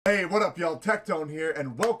Hey, what up y'all? Tectone here,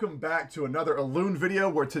 and welcome back to another Elune video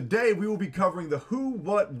where today we will be covering the who,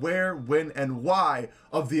 what, where, when, and why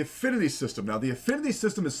of the Affinity system. Now, the Affinity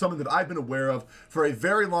system is something that I've been aware of for a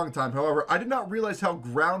very long time. However, I did not realize how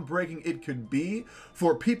groundbreaking it could be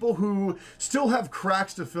for people who still have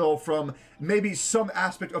cracks to fill from maybe some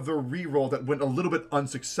aspect of their reroll that went a little bit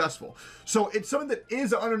unsuccessful. So it's something that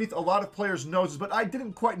is underneath a lot of players' noses, but I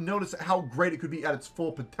didn't quite notice how great it could be at its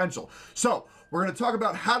full potential. So we're going to talk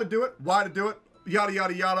about how to do it, why to do it, yada,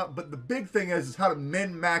 yada, yada. But the big thing is how to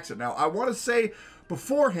min-max it. Now, I want to say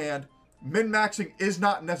beforehand, min-maxing is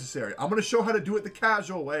not necessary. I'm going to show how to do it the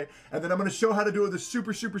casual way, and then I'm going to show how to do it the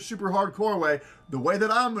super hardcore way, the way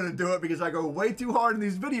that I'm going to do it, because I go way too hard in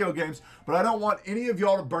these video games, but I don't want any of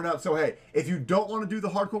y'all to burn out. So hey, if you don't want to do the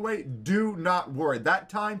hardcore way, do not worry. That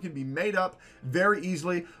time can be made up very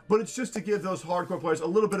easily, but it's just to give those hardcore players a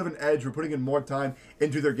little bit of an edge. We're putting in more time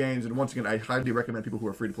into their games, and once again, I highly recommend people who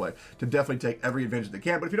are free to play to definitely take every advantage they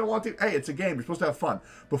can. But if you don't want to, hey, it's a game. You're supposed to have fun.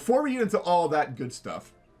 Before we get into all that good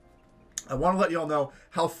stuff, I want to let y'all know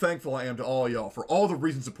how thankful I am to all y'all for all the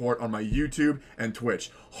recent support on my YouTube and Twitch.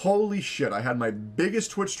 Holy shit, I had my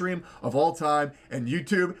biggest Twitch stream of all time, and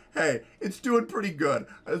YouTube, hey, it's doing pretty good.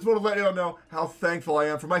 I just want to let y'all know how thankful I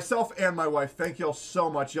am for myself and my wife. Thank y'all so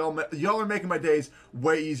much. Y'all are making my days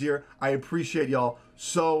way easier. I appreciate y'all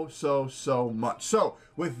so much. So,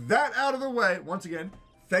 with that out of the way, once again,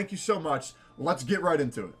 thank you so much. Let's get right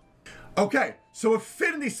into it. Okay, so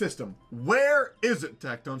Affinity system, where is it,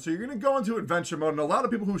 Tectone? So you're going to go into adventure mode, and a lot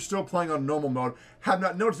of people who are still playing on normal mode have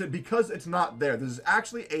not noticed it because it's not there. This is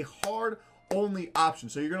actually a hard-only option.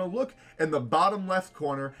 So you're going to look in the bottom left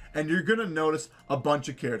corner, and you're going to notice a bunch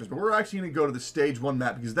of characters. But we're actually going to go to the stage 1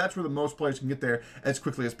 map because that's where the most players can get there as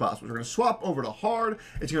quickly as possible. So we're going to swap over to hard.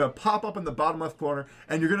 It's going to pop up in the bottom left corner,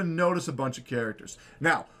 and you're going to notice a bunch of characters.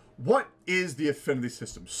 Now, what is the Affinity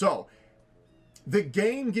system? So the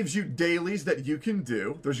game gives you dailies that you can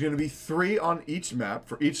do. There's going to be 3 on each map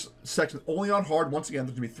for each section, only on hard. Once again,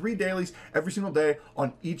 there's going to be 3 dailies every single day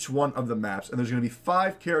on each one of the maps. And there's going to be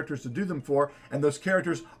 5 characters to do them for, and those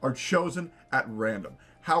characters are chosen at random.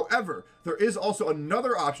 However, there is also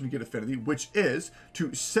another option to get Affinity, which is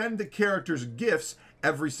to send the characters gifts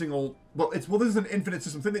every single, this is an infinite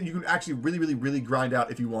system, thing that you can actually really grind out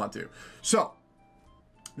if you want to. So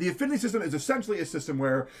the Affinity system is essentially a system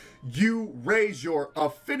where you raise your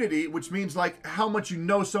affinity, which means like how much you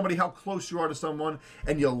know somebody, how close you are to someone,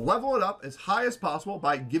 and you level it up as high as possible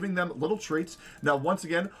by giving them little treats. Now, once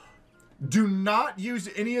again, do not use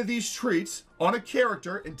any of these treats on a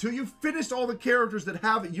character until you've finished all the characters that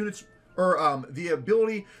have units or the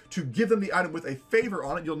ability to give them the item with a favor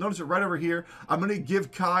on it. You'll notice it right over here. I'm going to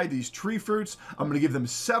give Kai these tree fruits. I'm going to give them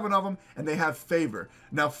 7 of them, and they have favor.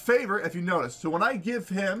 Now, favor, if you notice, so when I give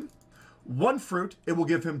him 1 fruit, it will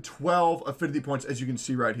give him 12 affinity points, as you can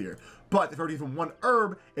see right here. But if I were to give him 1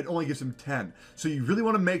 herb, it only gives him 10. So you really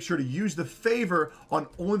want to make sure to use the favor on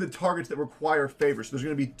only the targets that require favor. So there's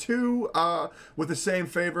going to be 2 with the same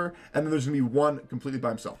favor, and then there's going to be 1 completely by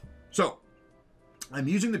himself. So I'm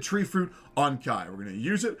using the tree fruit on Kai. We're going to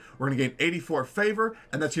use it. We're going to gain 84 favor,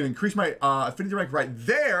 and that's going to increase my affinity rank right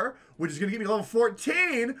there, which is going to give me level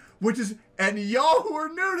 14, which is, and y'all who are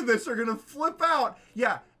new to this are going to flip out.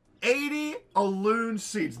 Yeah, 80 Elune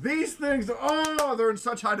seats. These things, they're in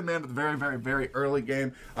such high demand at the very early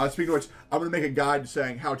game. Speaking of which, I'm going to make a guide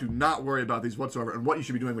saying how to not worry about these whatsoever and what you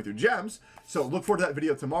should be doing with your gems. So look forward to that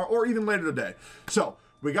video tomorrow or even later today. So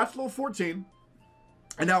we got to level 14.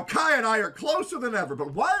 And now Kai and I are closer than ever,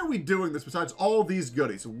 but why are we doing this besides all these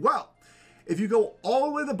goodies? Well, if you go all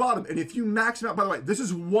the way to the bottom, and if you max him out, by the way, this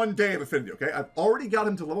is 1 day of Affinity, okay? I've already got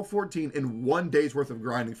him to level 14 in 1 day's worth of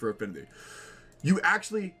grinding for Affinity. You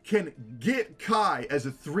actually can get Kai as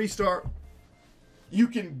a 3-star. You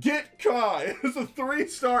can get Kai as a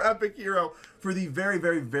 3-star epic hero for the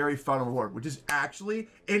very final reward, which is actually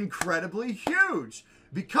incredibly huge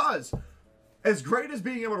because as great as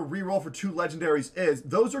being able to reroll for 2 legendaries is,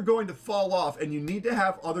 those are going to fall off, and you need to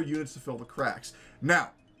have other units to fill the cracks.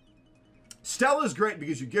 Now, Stella is great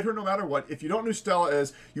because you get her no matter what. If you don't know who Stella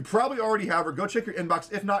is, you probably already have her. Go check your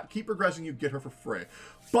inbox. If not, keep progressing. You get her for free.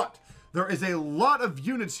 But there is a lot of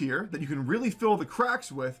units here that you can really fill the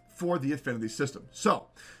cracks with for the Affinity system. So,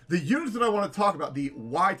 the units that I want to talk about, the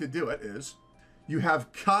why to do it is, you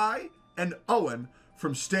have Kai and Owen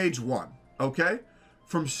from stage 1, okay?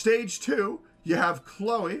 From stage 2, you have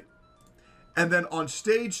Chloe, and then on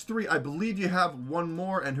stage 3, I believe you have 1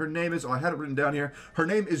 more, and her name is, I had it written down here, her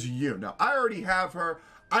name is Yu. Now, I already have her.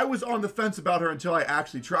 I was on the fence about her until I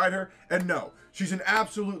actually tried her, and no, she's an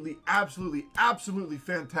absolutely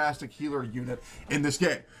fantastic healer unit in this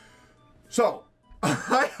game. So,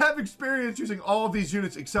 I have experience using all of these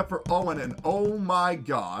units except for Owen, and oh my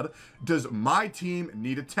god, does my team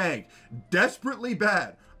need a tank. Desperately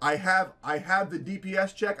bad. I have the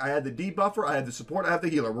DPS check, I had the debuffer, I had the support, I have the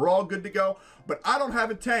healer. We're all good to go, but I don't have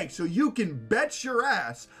a tank, so you can bet your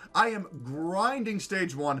ass I am grinding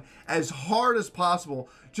stage 1 as hard as possible,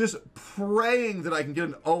 just praying that I can get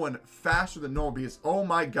an Owen faster than normal, because oh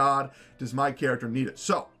my god, does my character need it.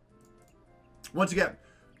 So, once again,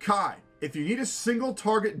 Kai, if you need a single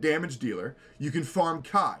target damage dealer, you can farm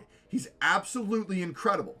Kai. He's absolutely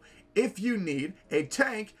incredible. If you need a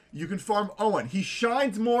tank, you can farm Owen. He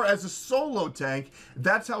shines more as a solo tank.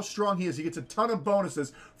 That's how strong he is. He gets a ton of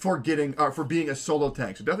bonuses for being a solo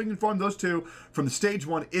tank. So definitely can farm those two from the stage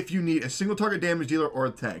 1 if you need a single target damage dealer or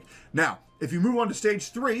a tank. Now, if you move on to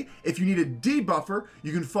stage 3, if you need a debuffer,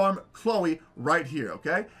 you can farm Chloe right here,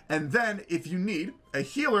 okay? And then if you need a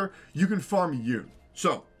healer, you can farm Yoon.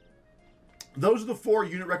 So, those are the 4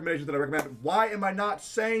 unit recommendations that I recommend. Why am I not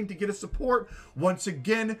saying to get a support? Once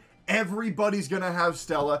again, everybody's going to have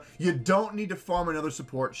Stella. You don't need to farm another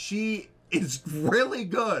support. She is really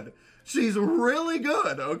good. She's really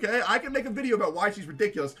good, okay? I can make a video about why she's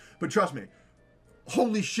ridiculous, but trust me,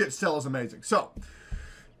 holy shit, Stella's amazing. So,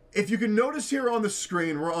 if you can notice here on the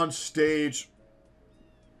screen, we're on stage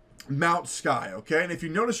Mount Sky, okay? And if you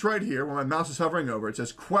notice right here, where my mouse is hovering over, it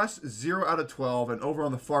says Quest 0 out of 12, and over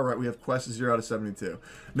on the far right, we have Quest 0 out of 72.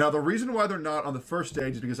 Now, the reason why they're not on the first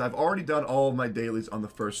stage is because I've already done all of my dailies on the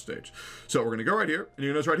first stage. So we're going to go right here, and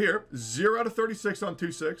you notice right here, 0 out of 36 on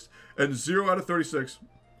 2.6, and 0 out of 36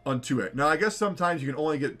 on 2.8. Now, I guess sometimes you can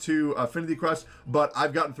only get 2 Affinity quests, but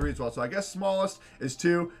I've gotten 3 as well. So I guess smallest is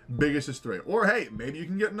 2, biggest is 3. Or, hey, maybe you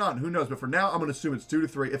can get none. Who knows? But for now, I'm going to assume it's 2 to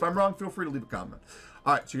 3. If I'm wrong, feel free to leave a comment.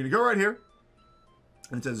 All right, so you're going to go right here,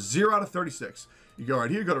 and it says 0 out of 36. You go right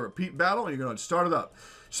here, go to repeat battle, and you're going to start it up.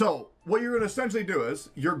 So what you're going to essentially do is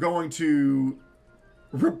you're going to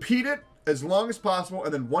repeat it as long as possible,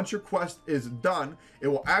 and then once your quest is done, it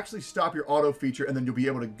will actually stop your auto feature, and then you'll be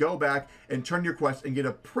able to go back and turn your quest and get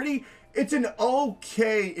a pretty, it's an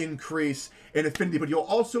okay increase in Affinity, but you'll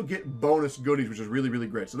also get bonus goodies, which is really, really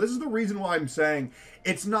great. So this is the reason why I'm saying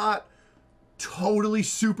it's not totally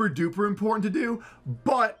super duper important to do,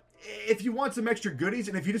 but if you want some extra goodies,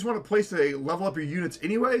 and if you just want a place to level up your units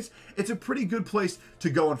anyways, it's a pretty good place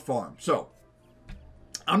to go and farm. So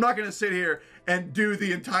I'm not going to sit here and do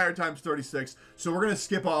the entire times 36, so we're going to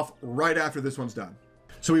skip off right after this one's done.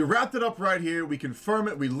 So we wrapped it up right here, we confirm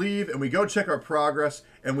it, we leave, and we go check our progress,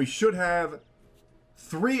 and we should have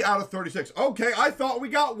 3 out of 36. Okay, I thought we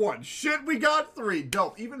got 1. Shit, we got 3.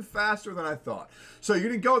 Dope. Even faster than I thought. So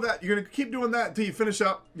you're gonna keep doing that until you finish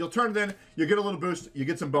up. You'll turn it in, you'll get a little boost, you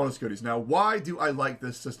get some bonus goodies. Now, why do I like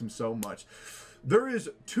this system so much? There is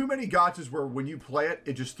too many gotchas where when you play it,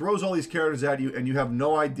 it just throws all these characters at you and you have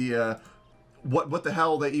no idea what the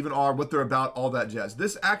hell they even are, what they're about, all that jazz.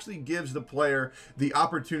 This actually gives the player the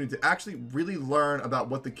opportunity to actually really learn about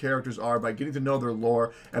what the characters are by getting to know their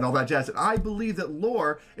lore and all that jazz. And I believe that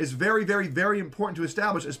lore is very, very, very important to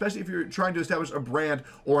establish, especially if you're trying to establish a brand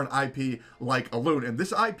or an IP like Alune. And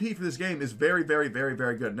this IP for this game is very, very, very,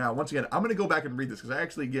 very good. Now, once again, I'm going to go back and read this because I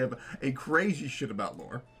actually give a crazy shit about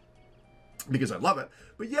lore, because I love it.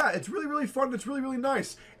 But yeah, it's really, really fun. It's really, really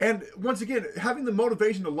nice. And once again, having the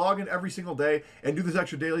motivation to log in every single day and do this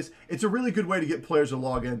extra dailies, it's a really good way to get players to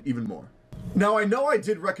log in even more. Now, I know I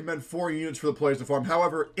did recommend 4 units for the players to farm.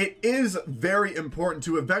 However, it is very important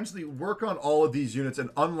to eventually work on all of these units and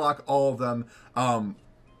unlock all of them,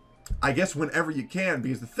 I guess, whenever you can.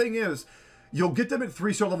 Because the thing is, you'll get them at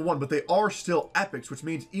 3-star level 1, but they are still epics, which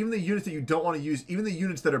means even the units that you don't want to use, even the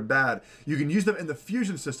units that are bad, you can use them in the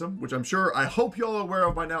fusion system, which I'm sure, I hope y'all are aware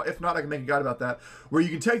of by now. If not, I can make a guide about that, where you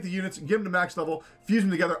can take the units, give them to max level, fuse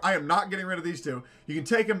them together. I am not getting rid of these two. You can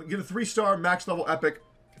take them, get a 3-star max level epic,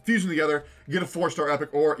 fuse them together, get a 4-star epic,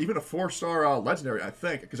 or even a 4-star legendary, I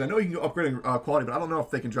think, because I know you can go upgrading quality, but I don't know if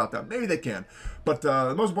they can drop that. Maybe they can, but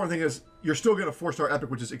the most important thing is you're still getting a 4-star epic,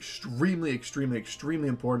 which is extremely, extremely, extremely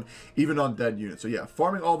important, even on dead units. So yeah,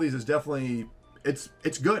 farming all these is definitely, it's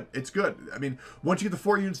good. It's good. I mean, once you get the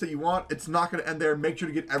 4 units that you want, it's not going to end there. Make sure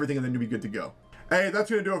to get everything, and then you'll be good to go. Hey, that's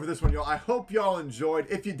going to do it for this one, y'all. I hope y'all enjoyed.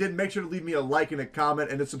 If you did, make sure to leave me a like and a comment,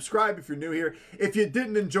 and to subscribe if you're new here. If you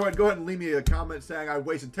didn't enjoy it, go ahead and leave me a comment saying I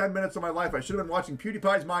wasted 10 minutes of my life. I should have been watching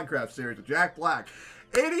PewDiePie's Minecraft series with Jack Black.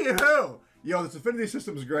 Anywho, yo, this Affinity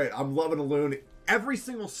system is great. I'm loving Alune. Every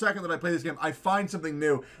single second that I play this game, I find something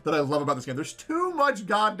new that I love about this game. There's too too much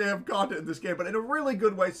goddamn content in this game, but in a really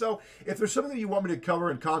good way. So if there's something that you want me to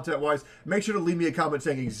cover in content-wise, make sure to leave me a comment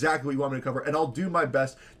saying exactly what you want me to cover, and I'll do my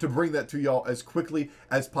best to bring that to y'all as quickly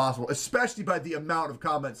as possible, especially by the amount of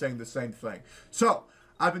comments saying the same thing. So,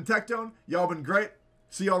 I've been Tectone. Y'all been great.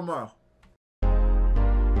 See y'all tomorrow.